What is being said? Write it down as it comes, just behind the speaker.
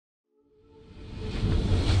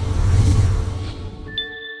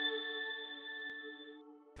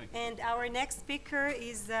And our next speaker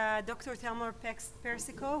is Dr. Tamar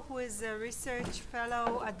PERSICO, who is a research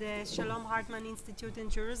fellow at the Shalom Hartman Institute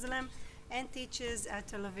in Jerusalem and teaches at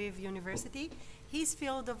Tel Aviv University. His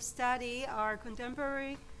field of study are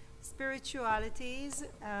contemporary spiritualities,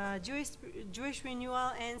 Jewish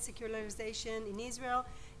renewal and secularization in Israel.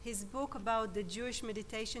 His book about the Jewish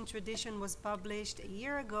meditation tradition was published a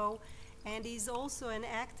year ago, and he's also an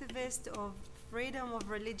activist of freedom of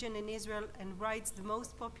religion in Israel and writes the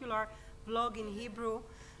most popular blog in Hebrew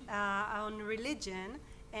on religion,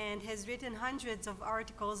 and has written hundreds of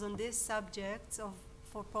articles on these subjects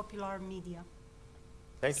for popular media.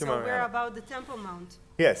 Thank you, So Marianna. we're about the Temple Mount.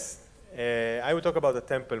 Yes, I will talk about the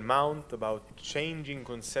Temple Mount, about changing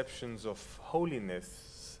conceptions of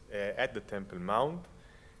holiness at the Temple Mount.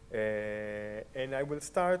 And I will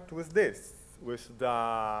start with this, with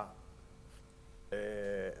the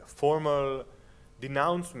formal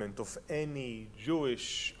denouncement of any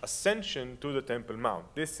Jewish ascension to the Temple Mount.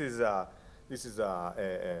 This is a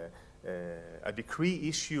decree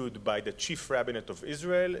issued by the Chief Rabbinate of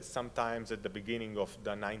Israel, sometimes at the beginning of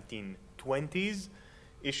the 1920s,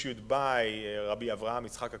 issued by Rabbi Avraham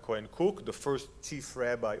Yitzchak Cohen Cook, the first Chief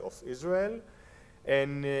Rabbi of Israel.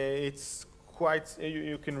 And it's quite,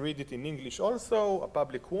 you can read it in English also, a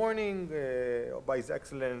public warning by His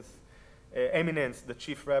Eminence, the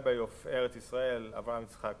Chief Rabbi of Eretz Israel, Avraham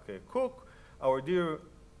Yitzchak Cook. Our dear,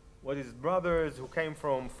 brothers who came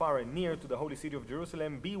from far and near to the holy city of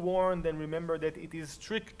Jerusalem, be warned and remember that it is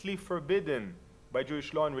strictly forbidden by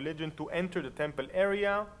Jewish law and religion to enter the temple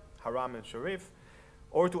area, Haram and Sharif,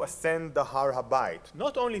 or to ascend the Har Habayit.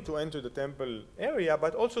 Not only to enter the temple area,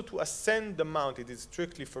 but also to ascend the mount. It is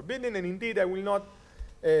strictly forbidden, and indeed I will not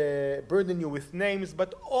burden you with names,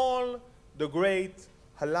 but all the great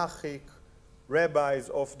halachic rabbis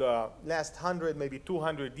of the last 100, maybe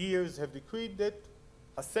 200 years have decreed that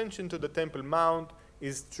ascension to the Temple Mount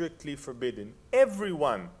is strictly forbidden. Every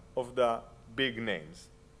one of the big names.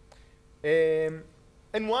 And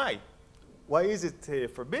why? Why is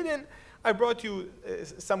it forbidden? I brought you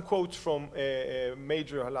some quotes from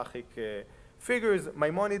major halachic figures.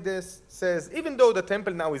 Maimonides says, even though the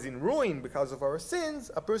temple now is in ruin because of our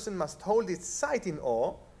sins, a person must hold its sight in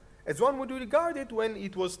awe as one would regard it when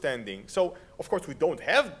it was standing. So, of course, we don't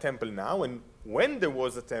have a temple now, and when there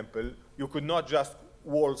was a temple, you could not just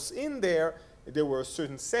waltz in there. There were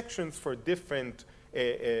certain sections for different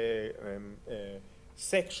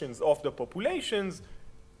sections of the populations.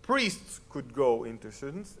 Priests could go into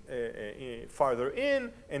certain farther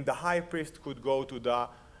in, and the high priest could go to the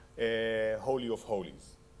Holy of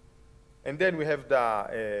Holies. And then we have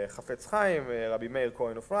the Chafetz Chaim, Rabbi Meir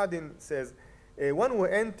Cohen of Radin, says, one who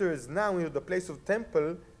enters now into the place of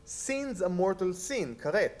temple sins a mortal sin,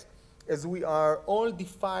 karet, as we are all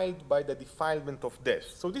defiled by the defilement of death.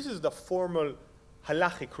 So this is the formal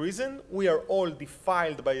halachic reason. We are all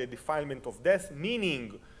defiled by the defilement of death,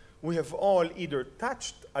 meaning we have all either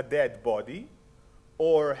touched a dead body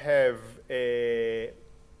or have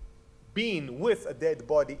been with a dead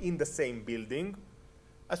body in the same building,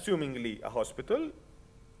 assumingly a hospital.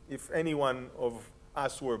 If any one of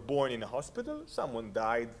us were born in a hospital, someone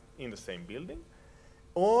died in the same building,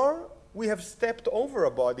 or we have stepped over a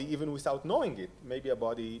body even without knowing it, maybe a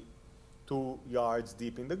body 2 yards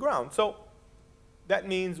deep in the ground. So that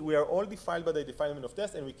means we are all defiled by the defilement of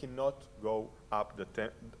death, and we cannot go up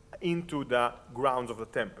into the grounds of the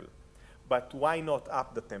temple. But why not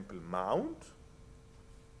up the Temple Mount?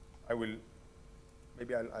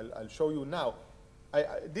 I'll show you now.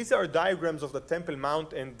 These are diagrams of the Temple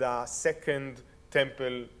Mount and the second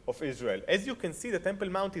Temple of Israel. As you can see, the Temple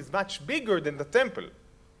Mount is much bigger than the temple.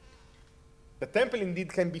 The temple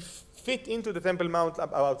indeed can be fit into the Temple Mount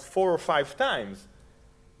about 4 or 5 times.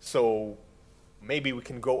 So maybe we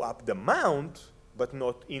can go up the mount, but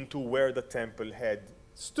not into where the temple had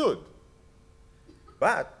stood.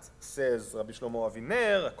 But, says Rabbi Shlomo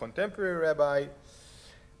Aviner, a contemporary rabbi,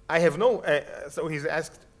 I have no, so he's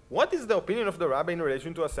asked, what is the opinion of the rabbi in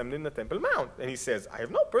relation to assembling the Temple Mount? And he says, I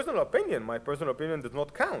have no personal opinion. My personal opinion does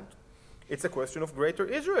not count. It's a question of greater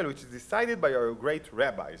Israel, which is decided by our great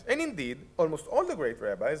rabbis. And indeed, almost all the great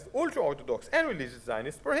rabbis, ultra-Orthodox and religious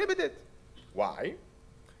Zionists, prohibit it. Why?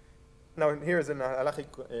 Now, here's an halachic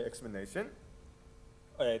explanation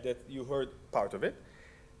that you heard part of it.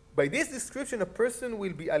 By this description, a person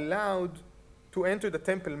will be allowed to enter the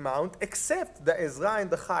Temple Mount except the Ezra and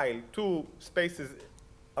the Chayil, 2 spaces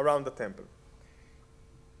around the temple.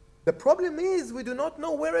 The problem is we do not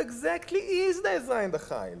know where exactly is the Ezra and the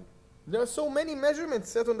Chayil. There are so many measurements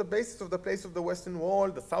set on the basis of the place of the western wall,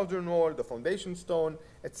 the southern wall, the foundation stone,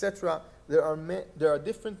 etc. There are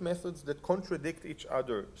different methods that contradict each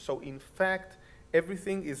other. So in fact,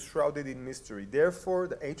 everything is shrouded in mystery. Therefore,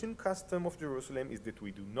 the ancient custom of Jerusalem is that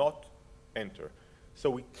we do not enter. So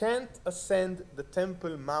we can't ascend the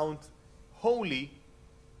Temple Mount wholly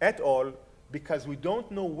at all because we don't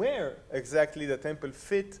know where exactly the temple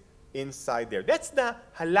fit inside there. That's the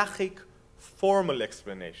halachic formal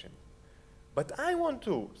explanation. But I want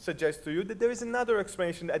to suggest to you that there is another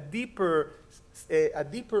explanation, a deeper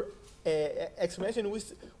explanation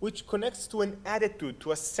which connects to an attitude,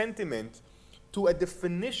 to a sentiment, to a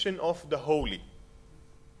definition of the holy.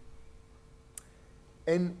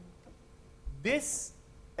 And this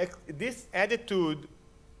attitude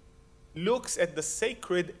looks at the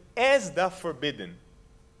sacred as the forbidden.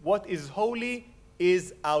 What is holy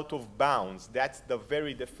is out of bounds. That's the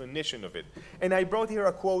very definition of it. And I brought here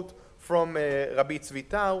a quote from Rabbi Tzvi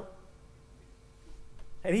Tau,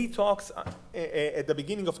 and he talks at the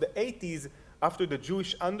beginning of the 80s, after the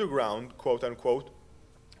Jewish underground, quote unquote,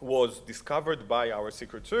 was discovered by our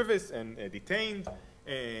Secret Service and detained,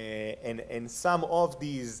 and some of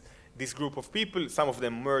this group of people, some of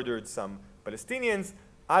them murdered some Palestinians,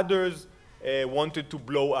 others wanted to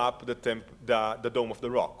blow up the Dome of the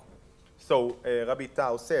Rock. So Rabbi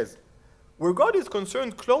Tau says, where God is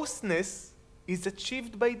concerned, closeness is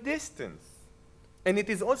achieved by distance. And it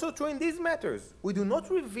is also true in these matters. We do not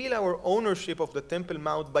reveal our ownership of the Temple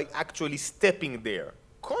Mount by actually stepping there.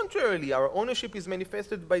 Contrarily, our ownership is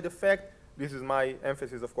manifested by the fact, this is my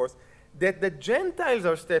emphasis of course, that the Gentiles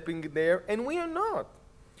are stepping there and we are not.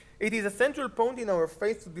 It is a central point in our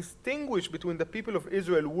faith to distinguish between the people of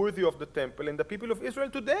Israel worthy of the temple and the people of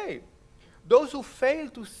Israel today. Those who fail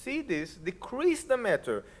to see this decrease the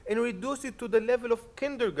matter and reduce it to the level of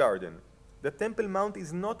kindergarten. The Temple Mount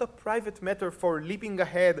is not a private matter for leaping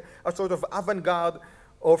ahead, a sort of avant-garde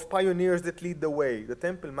of pioneers that lead the way. The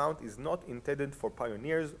Temple Mount is not intended for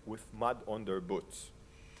pioneers with mud on their boots.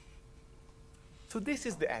 So this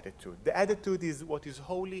is the attitude. The attitude is what is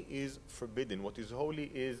holy is forbidden. What is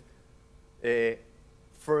holy is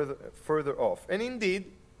further off. And indeed,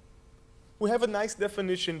 we have a nice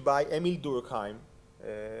definition by Emil Durkheim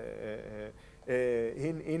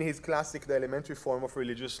in his classic The Elementary Form of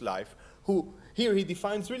Religious Life, who here he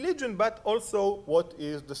defines religion, but also what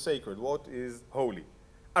is the sacred, what is holy.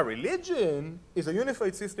 A religion is a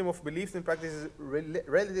unified system of beliefs and practices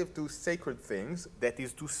relative to sacred things, that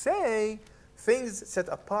is to say, things set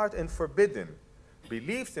apart and forbidden,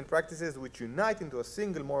 beliefs and practices which unite into a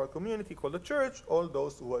single moral community called the church, all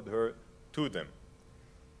those who adhere to them.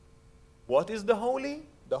 What is the holy?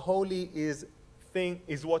 The holy is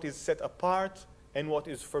what is set apart and what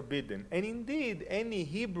is forbidden. And indeed, any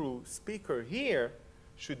Hebrew speaker here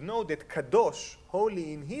should know that kadosh,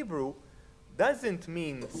 holy in Hebrew, doesn't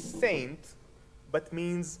mean saint, but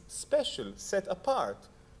means special, set apart.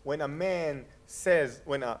 When a man says,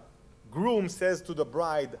 when a groom says to the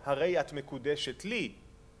bride, harei at mekudeshet li,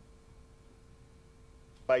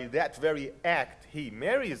 by that very act he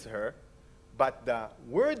marries her, but the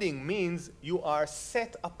wording means you are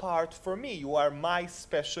set apart for me, you are my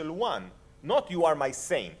special one, not you are my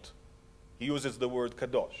saint. He uses the word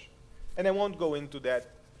kadosh. And I won't go into that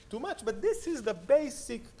too much, but this is the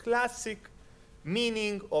basic, classic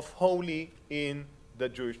meaning of holy in the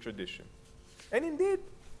Jewish tradition. And indeed,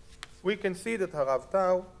 we can see that Harav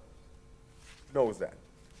Tau knows that.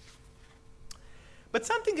 But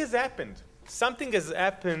something has happened. Something has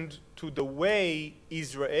happened to the way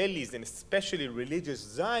Israelis, and especially religious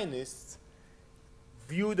Zionists,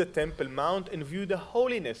 view the Temple Mount and view the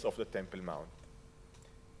holiness of the Temple Mount.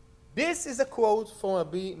 This is a quote from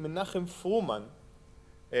Rabbi Menachem Fruman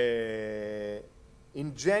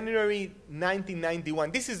in January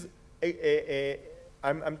 1991. This is,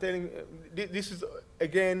 I'm telling, this is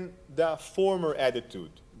again the former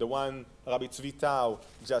attitude, the one Rabbi Tzvi Tau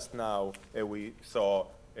just now we saw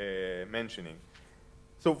mentioning.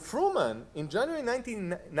 So Fruman, in January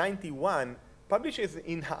 1991, publishes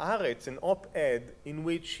in Haaretz an op-ed in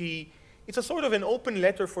which it's a sort of an open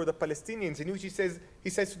letter for the Palestinians, in which he says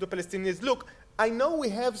to the Palestinians, look, I know we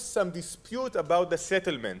have some dispute about the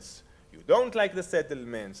settlements. You don't like the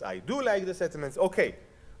settlements, I do like the settlements, okay.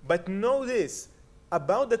 But know this,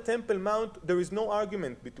 about the Temple Mount, there is no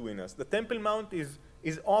argument between us. The Temple Mount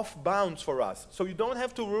is off bounds for us, so you don't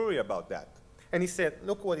have to worry about that. And he said,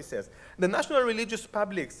 look what he says. The national religious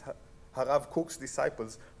public's, Harav Kook's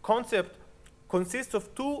disciples, concept consists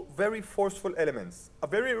of two very forceful elements. A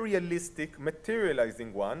very realistic,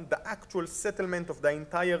 materializing one, the actual settlement of the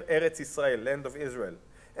entire Eretz Israel, land of Israel,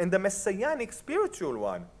 and the messianic spiritual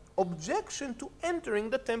one, objection to entering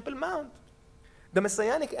the Temple Mount. The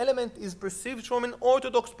messianic element is perceived from an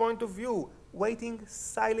Orthodox point of view, waiting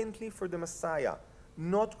silently for the Messiah,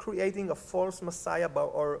 not creating a false Messiah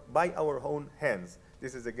by our own hands.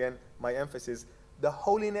 This is again my emphasis. The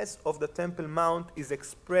holiness of the Temple Mount is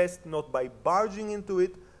expressed not by barging into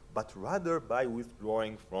it, but rather by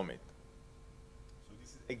withdrawing from it. So this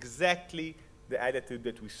is exactly the attitude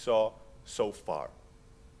that we saw so far.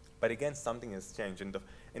 But again, something has changed.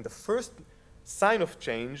 And the first sign of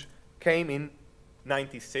change came in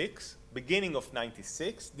 96, beginning of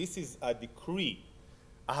 96. This is a decree,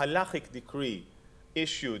 a halachic decree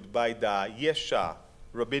issued by the Yesha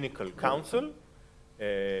Rabbinical Council,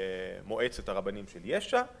 מועצת הרבנים של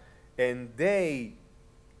יש"ע, and they,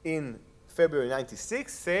 in February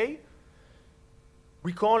 96, say,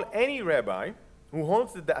 we call any rabbi who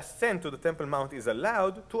holds that the ascent to the Temple Mount is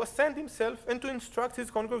allowed to ascend himself and to instruct his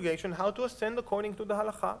congregation how to ascend according to the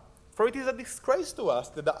halakha. For it is a disgrace to us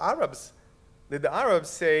that the Arabs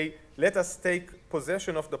say, let us take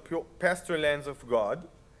possession of the pastoral lands of God.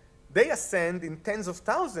 They ascend in tens of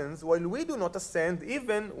thousands, while we do not ascend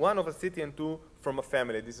even one of a city and two from a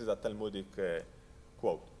family. This is a Talmudic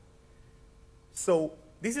quote. So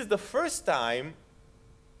this is the first time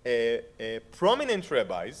prominent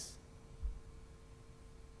rabbis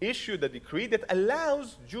issued a decree that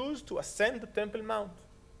allows Jews to ascend the Temple Mount.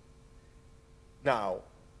 Now,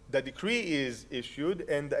 the decree is issued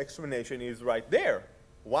and the explanation is right there.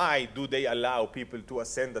 Why do they allow people to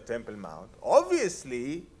ascend the Temple Mount?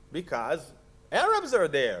 Obviously, because Arabs are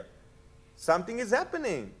there. Something is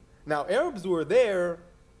happening. Now, Arabs were there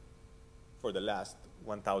for the last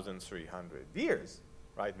 1,300 years,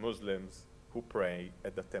 right? Muslims who pray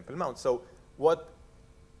at the Temple Mount. So what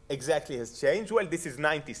exactly has changed? Well, this is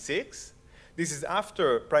 96. This is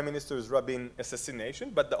after Prime Minister Rabin's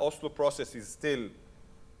assassination, but the Oslo process is still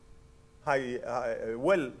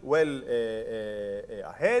well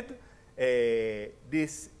ahead.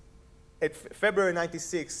 At February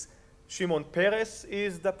 96, Shimon Peres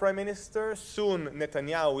is the prime minister. Soon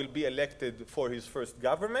Netanyahu will be elected for his first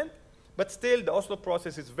government. But still, the Oslo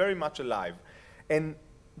process is very much alive. And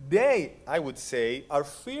they, I would say, are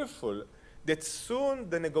fearful that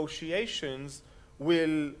soon the negotiations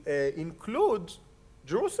will include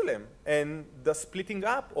Jerusalem and the splitting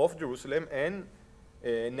up of Jerusalem and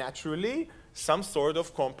naturally some sort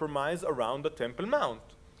of compromise around the Temple Mount.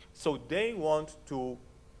 So they want to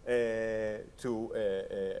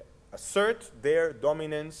assert their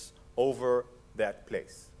dominance over that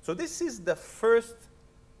place. So this is the first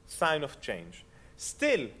sign of change.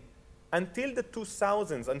 Still, until the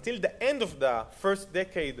 2000s, until the end of the first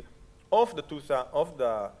decade of the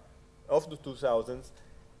 2000s,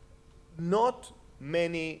 not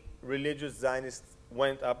many religious Zionists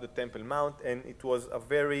went up the Temple Mount, and it was a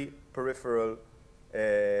very peripheral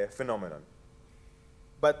phenomenon.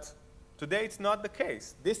 But today it's not the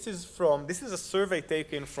case. This is a survey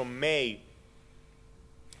taken from May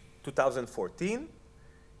 2014.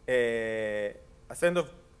 Ascent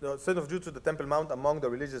of Jews to the Temple Mount among the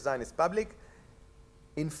religious Zionist public.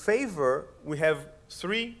 In favor, we have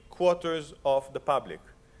 3/4 of the public.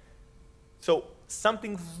 So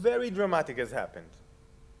something very dramatic has happened.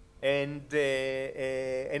 And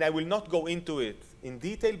I will not go into it in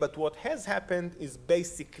detail, but what has happened is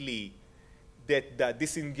basically that the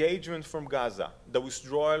disengagement from Gaza, the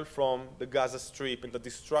withdrawal from the Gaza Strip, and the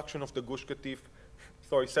destruction of the Gush Katif,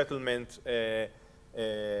 settlement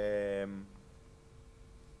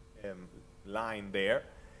line there,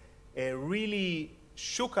 really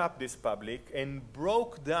shook up this public and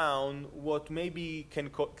broke down what maybe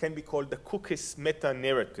can be called the Cookist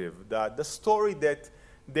meta-narrative, the story that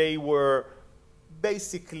they were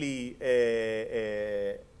basically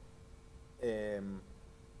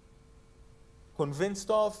convinced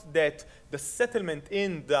of, that the settlement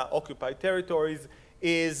in the occupied territories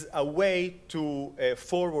is a way to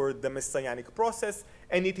forward the messianic process,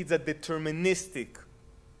 and it is a deterministic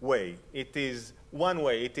way. It is one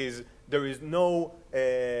way. There is no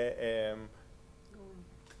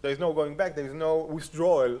going back. There is no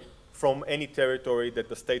withdrawal from any territory that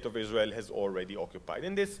the state of Israel has already occupied.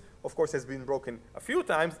 And this, of course, has been broken a few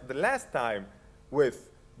times. The last time with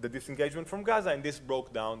the disengagement from Gaza, and this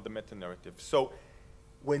broke down the meta-narrative. So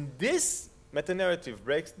when this meta-narrative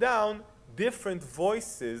breaks down, different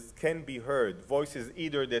voices can be heard. Voices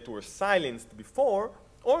either that were silenced before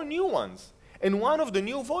or new ones. And one of the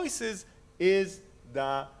new voices is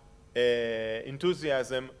the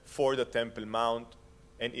enthusiasm for the Temple Mount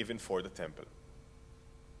and even for the temple.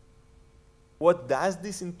 What does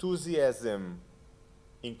this enthusiasm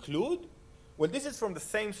include? Well, this is from the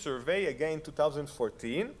same survey, again,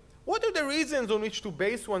 2014. What are the reasons on which to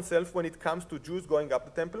base oneself when it comes to Jews going up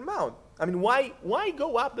the Temple Mount? I mean, why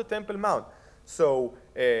go up the Temple Mount? So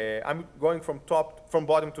I'm going from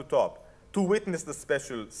bottom to top. To witness the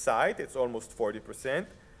special site, it's almost 40%.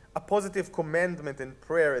 A positive commandment and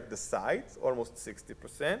prayer at the site, almost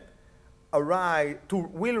 60%.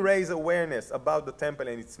 Will raise awareness about the temple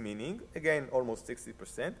and its meaning, again, almost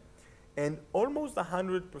 60%. And almost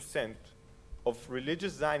 100% of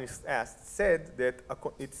religious Zionists asked said that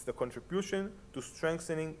it's the contribution to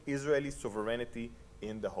strengthening Israeli sovereignty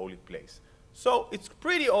in the holy place. So it's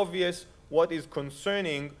pretty obvious what is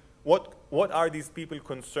concerning, what are these people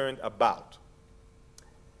concerned about.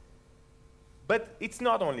 But it's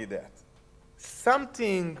not only that.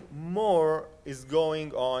 Something more is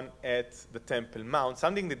going on at the Temple Mount,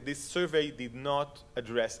 something that this survey did not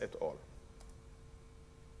address at all.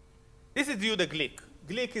 This is Yehuda Glick.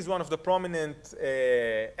 Glick is one of the prominent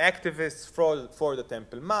activists for the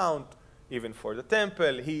Temple Mount, even for the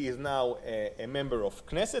temple. He is now a member of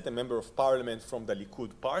Knesset, a member of parliament from the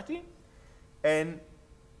Likud party. And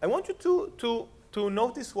I want you to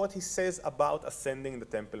notice what he says about ascending the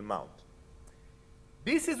Temple Mount.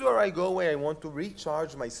 This is where I go when I want to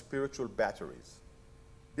recharge my spiritual batteries.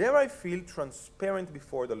 There I feel transparent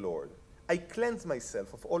before the Lord. I cleanse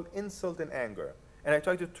myself of all insult and anger, and I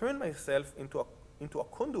try to turn myself into a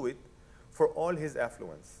conduit for all his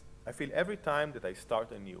affluence. I feel every time that I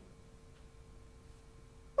start anew.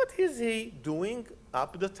 What is he doing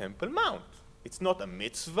up the Temple Mount? It's not a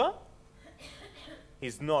mitzvah.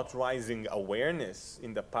 He's not raising awareness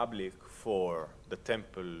in the public for the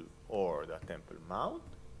temple or the Temple Mount.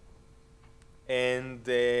 And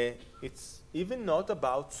it's even not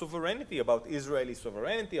about sovereignty, about Israeli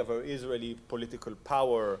sovereignty, about Israeli political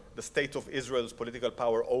power, the state of Israel's political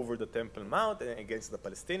power over the Temple Mount and against the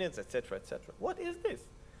Palestinians, etc., etc. What is this?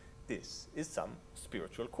 This is some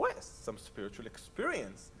spiritual quest, some spiritual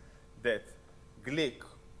experience that Glick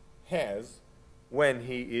has when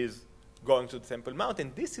he is going to the Temple Mount,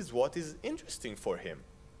 and this is what is interesting for him.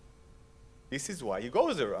 This is why he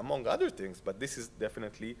goes there, among other things, but this is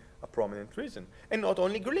definitely a prominent reason. And not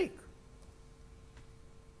only Glick.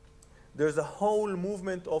 There's a whole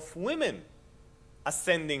movement of women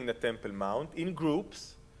ascending the Temple Mount in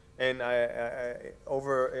groups, and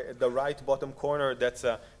over the right bottom corner, that's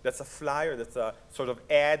a flyer, that's a sort of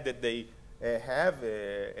ad that they have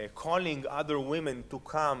calling other women to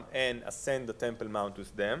come and ascend the Temple Mount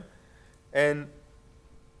with them. And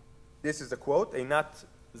this is a quote, Einat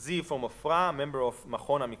Z from Afra, member of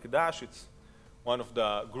Machon HaMikdash. It's one of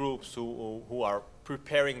the groups who are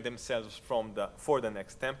preparing themselves for the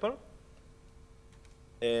next temple.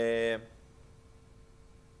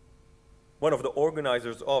 One of the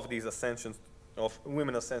organizers of these ascensions, of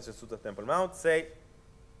women ascensions to the Temple Mount, say,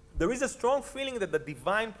 there is a strong feeling that the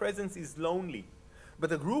divine presence is lonely, but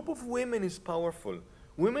a group of women is powerful.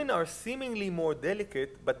 Women are seemingly more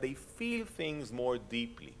delicate, but they feel things more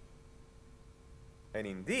deeply. And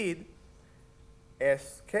indeed,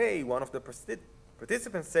 SK, one of the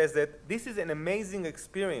participants, says that this is an amazing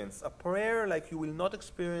experience, a prayer like you will not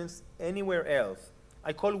experience anywhere else.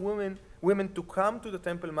 I call women to come to the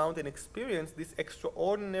Temple Mount and experience this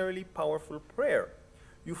extraordinarily powerful prayer.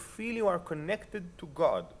 You feel you are connected to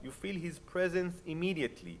God. You feel His presence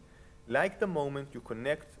immediately, like the moment you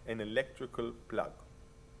connect an electrical plug.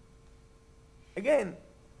 Again,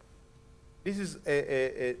 this is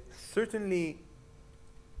certainly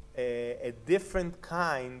a different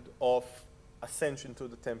kind of ascension to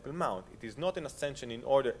the Temple Mount. It is not an ascension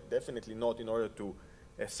definitely not in order to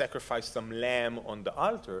sacrifice some lamb on the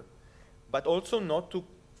altar, but also not to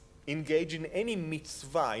engage in any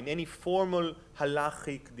mitzvah, in any formal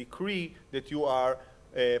halachic decree that you are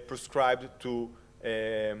prescribed to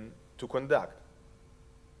conduct.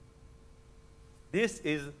 This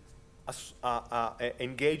is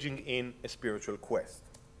engaging in a spiritual quest.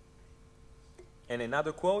 And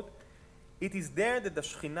another quote, it is there that the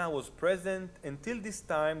Shekhinah was present. Until this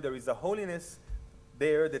time, there is a holiness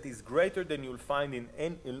there that is greater than you'll find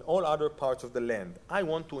in all other parts of the land. I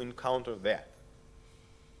want to encounter that.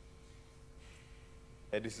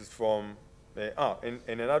 And this is from, and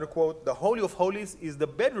another quote, the Holy of Holies is the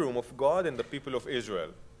bedroom of God and the people of Israel.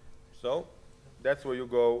 So that's where you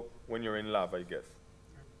go when you're in love, I guess.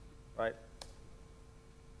 Right?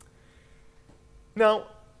 Now,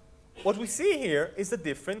 what we see here is a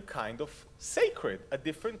different kind of sacred, a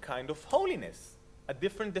different kind of holiness, a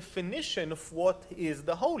different definition of what is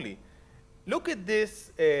the holy. Look at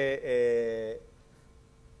this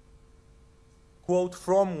quote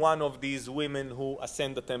from one of these women who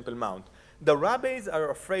ascend the Temple Mount. The rabbis are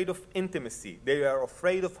afraid of intimacy. They are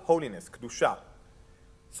afraid of holiness, kedusha.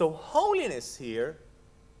 So holiness here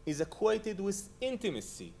is equated with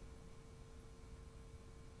intimacy.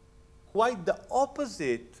 Quite the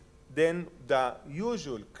opposite than the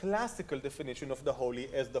usual classical definition of the holy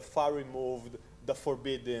as the far removed, the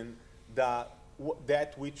forbidden,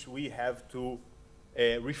 that which we have to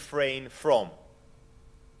refrain from.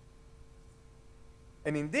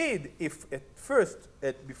 And indeed, if at first,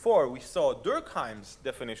 before we saw Durkheim's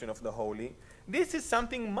definition of the holy, this is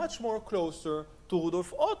something much more closer to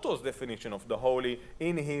Rudolf Otto's definition of the holy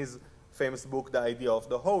in his famous book, The Idea of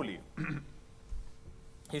the Holy.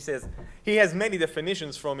 He says, he has many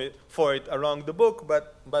definitions for it around the book,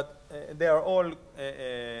 but they are all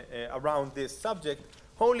around this subject.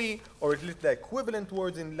 Holy, or at least the equivalent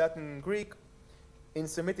words in Latin and Greek, in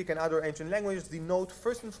Semitic and other ancient languages, denote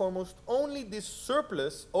first and foremost only this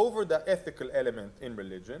surplus over the ethical element in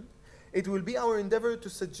religion. It will be our endeavor to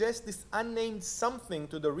suggest this unnamed something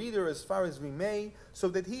to the reader as far as we may, so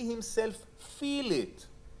that he himself feel it.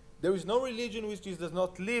 There is no religion which does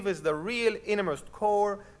not live as the real innermost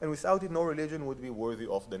core, and without it no religion would be worthy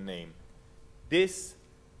of the name. This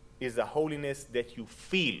is a holiness that you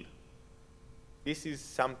feel. This is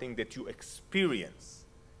something that you experience.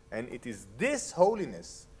 And it is this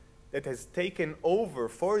holiness that has taken over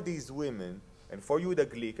for these women, and for Yehuda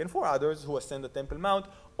Glick, and for others who ascend the Temple Mount,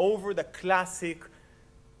 over the classic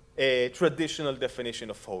traditional definition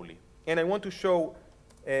of holy. And I want to show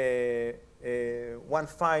one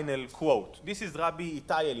final quote. This is Rabbi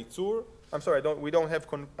Itai Elitzur. I'm sorry,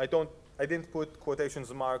 I didn't put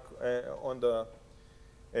quotations mark on the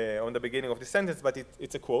beginning of the sentence, but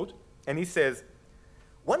it's a quote. And he says,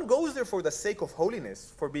 "One goes there for the sake of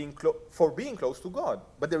holiness, for being close to God.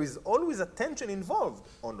 But there is always a tension involved.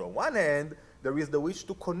 On the one hand, there is the wish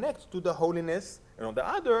to connect to the holiness, and on the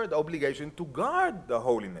other, the obligation to guard the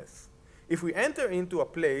holiness. If we enter into a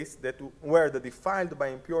place where the defiled by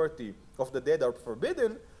impurity of the dead are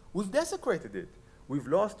forbidden, we've desecrated it. We've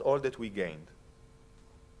lost all that we gained."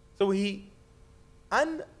 So even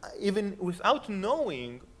without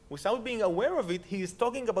knowing, without being aware of it, he is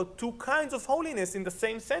talking about two kinds of holiness in the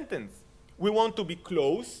same sentence. We want to be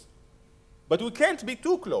close, but we can't be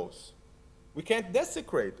too close. We can't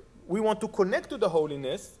desecrate. We want to connect to the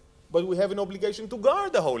holiness, but we have an obligation to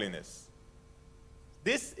guard the holiness.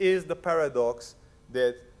 This is the paradox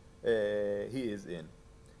that he is in.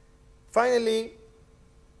 Finally,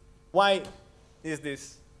 why is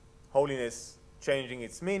this holiness changing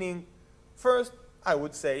its meaning? First, I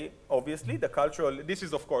would say, obviously, the cultural, this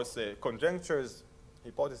is of course conjectures,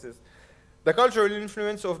 hypothesis, the cultural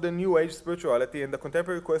influence of the New Age spirituality and the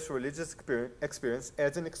contemporary quest for religious experience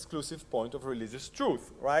as an exclusive point of religious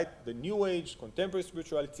truth, right? The New Age contemporary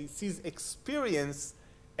spirituality sees experience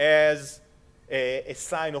as a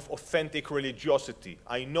sign of authentic religiosity.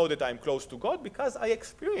 I know that I'm close to God because I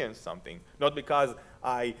experience something, not because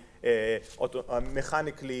I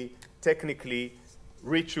mechanically, technically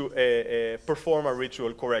perform a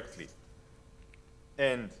ritual correctly.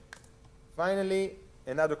 And finally,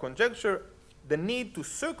 another conjecture, the need to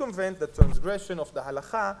circumvent the transgression of the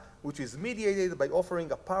halakha, which is mediated by offering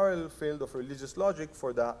a parallel field of religious logic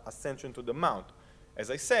for the ascension to the mount. As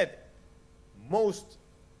I said,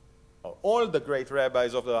 all the great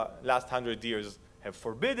rabbis of the last 100 years have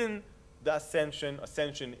forbidden the ascension.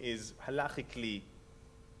 Ascension is halachically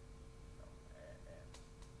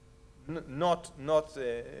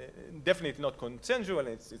definitely not consensual.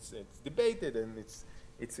 It's debated and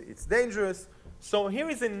it's dangerous. So here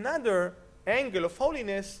is another angle of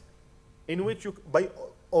holiness in which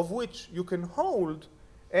of which you can hold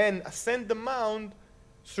and ascend the mount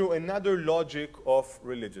through another logic of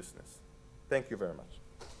religiousness. Thank you very much.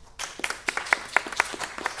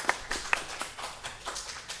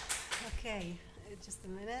 Okay, just a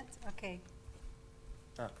minute. Okay.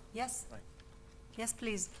 Yes. Right. Yes,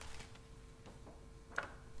 please.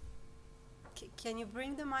 Can you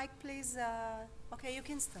bring the mic, please? Okay, you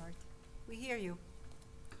can start. We hear you.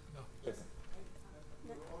 No. Yes.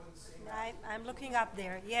 I'm looking up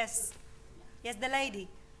there. Yes. Yes, the lady.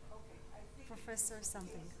 Okay, Professor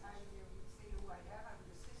something. Yes, I'm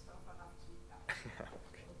the sister of Rav Tzvika.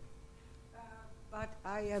 But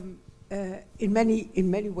I am, in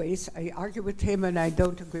many ways, I argue with him and I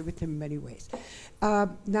don't agree with him in many ways.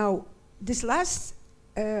 Now, this last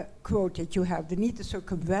quote that you have, the need to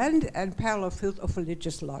circumvent and parallel field of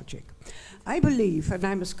religious logic. I believe, and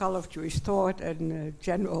I'm a scholar of Jewish thought and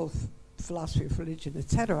general philosophy of religion,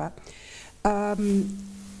 etc.,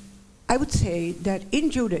 I I would say that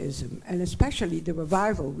in Judaism, and especially the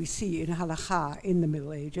revival we see in Halakha in the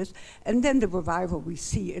Middle Ages, and then the revival we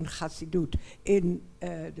see in Chassidut in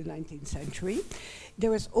the 19th century,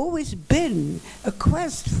 there has always been a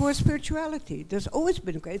quest for spirituality. There's always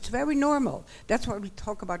been a quest. It's very normal. That's why we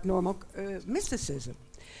talk about normal mysticism.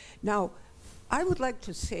 Now, I would like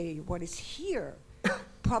to say what is here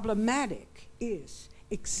problematic is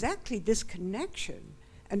exactly this connection,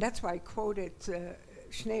 and that's why I quoted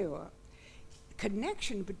Schneur,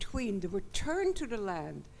 connection between the return to the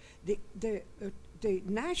land, the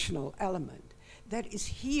national element that is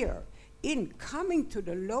here in coming to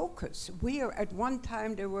the locus where at one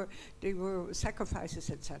time there were sacrifices,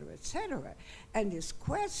 etc., and this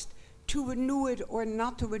quest to renew it or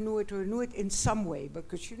not to renew it in some way,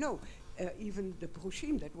 because you know, even the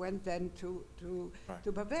Prushim that went then to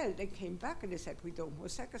Babel, they came back and they said, we don't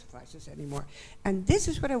want sacrifices anymore. And this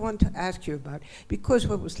is what I want to ask you about, because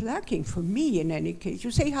what was lacking for me in any case,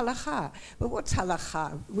 you say halakha, but what's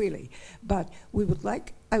halakha really? But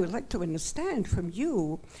I would like to understand from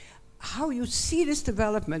you how you see this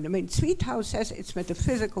development. I mean, Sweethouse says it's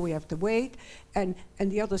metaphysical, we have to wait, and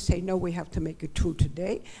the others say, no, we have to make it true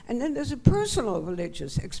today. And then there's a personal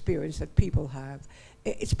religious experience that people have.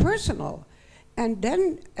 It's personal. And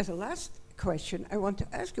then, as a last question, I want to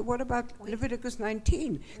ask you, what about Leviticus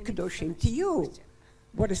 19, Kedoshim to you?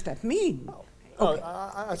 What does that mean? Okay.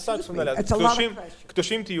 I start from the last. It's a lot of questions.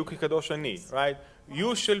 Kedoshim to you, Kadosh ani, right?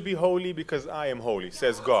 You shall be holy because I am holy,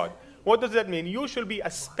 says God. What does that mean? You shall be a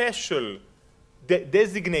special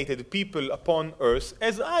designated people upon earth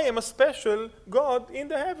as I am a special God in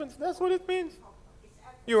the heavens. That's what it means.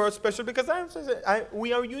 You are special because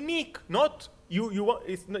we are unique, not you.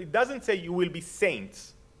 It doesn't say you will be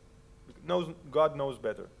saints. God knows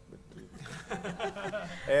better.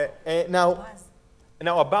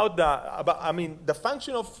 Now about the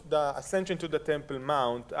function of the ascension to the Temple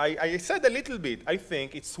Mount, I said a little bit. I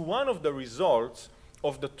think it's one of the results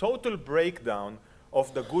of the total breakdown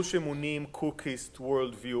of the Gush Emunim Cookist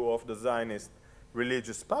worldview of the Zionist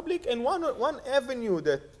religious public, and one avenue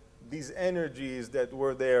that these energies that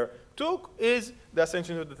were there took is the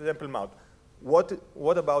ascension to the Temple Mount.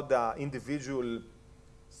 What about the individual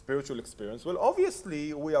spiritual experience? Well,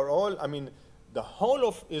 obviously, we are all, the whole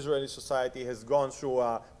of Israeli society has gone through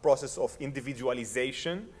a process of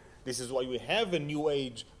individualization. This is why we have a New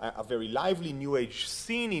Age, a very lively New Age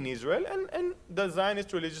scene in Israel, and the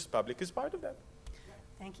Zionist religious public is part of that.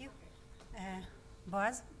 Thank you.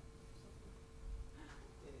 Boaz?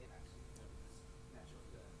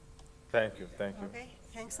 Thank you. Okay,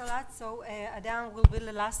 thanks a lot. So Adam will be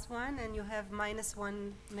the last one, and you have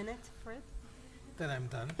 -1 minute for it. Then I'm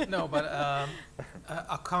done. No, but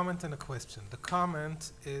a comment and a question. The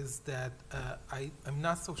comment is that I'm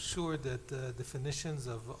not so sure that the definitions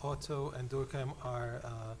of Otto and Durkheim are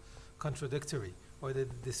contradictory, or they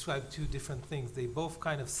describe two different things. They both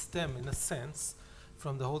kind of stem, in a sense,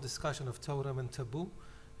 from the whole discussion of Torah and taboo.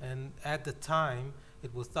 And at the time,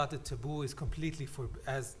 it was thought that taboo is completely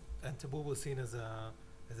and taboo was seen as a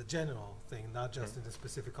general thing, not just in the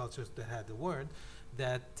specific cultures that had the word,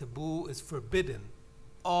 that taboo is forbidden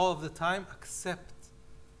all of the time except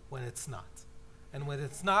when it's not. And when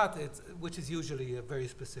it's not, which is usually a very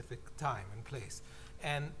specific time and place.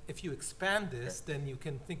 And if you expand this, then you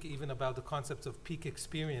can think even about the concept of peak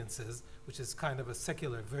experiences, which is kind of a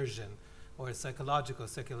secular version or a psychological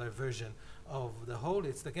secular version of the whole.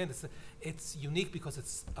 It's unique because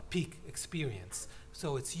it's a peak experience.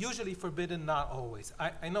 So it's usually forbidden, not always.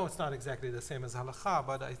 I know it's not exactly the same as halakha,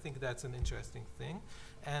 but I think that's an interesting thing.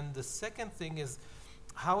 And the second thing is,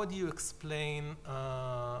 how would you explain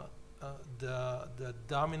the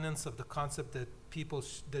dominance of the concept that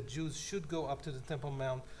that Jews should go up to the Temple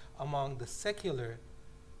Mount among the secular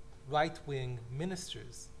right-wing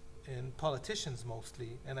ministers and politicians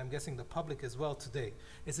mostly, and I'm guessing the public as well today?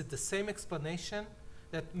 Is it the same explanation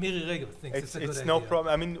that Miri Regev thinks it's a good idea? It's no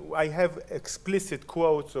problem. I have explicit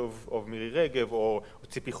quotes of Miri Regev or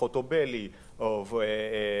Tzipi Chotobeli, of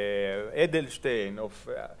Edelstein, of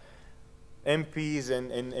MPs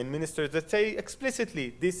and ministers that say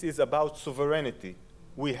explicitly this is about sovereignty.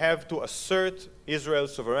 We have to assert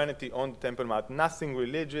Israel's sovereignty on the Temple Mount. Nothing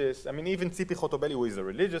religious. Even Tzipi Chotobeli, who is a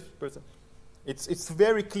religious person, it's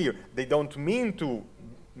very clear. They don't mean to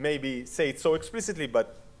maybe say it so explicitly, but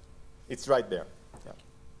it's right there. Yeah.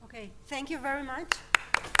 Okay, thank you very much.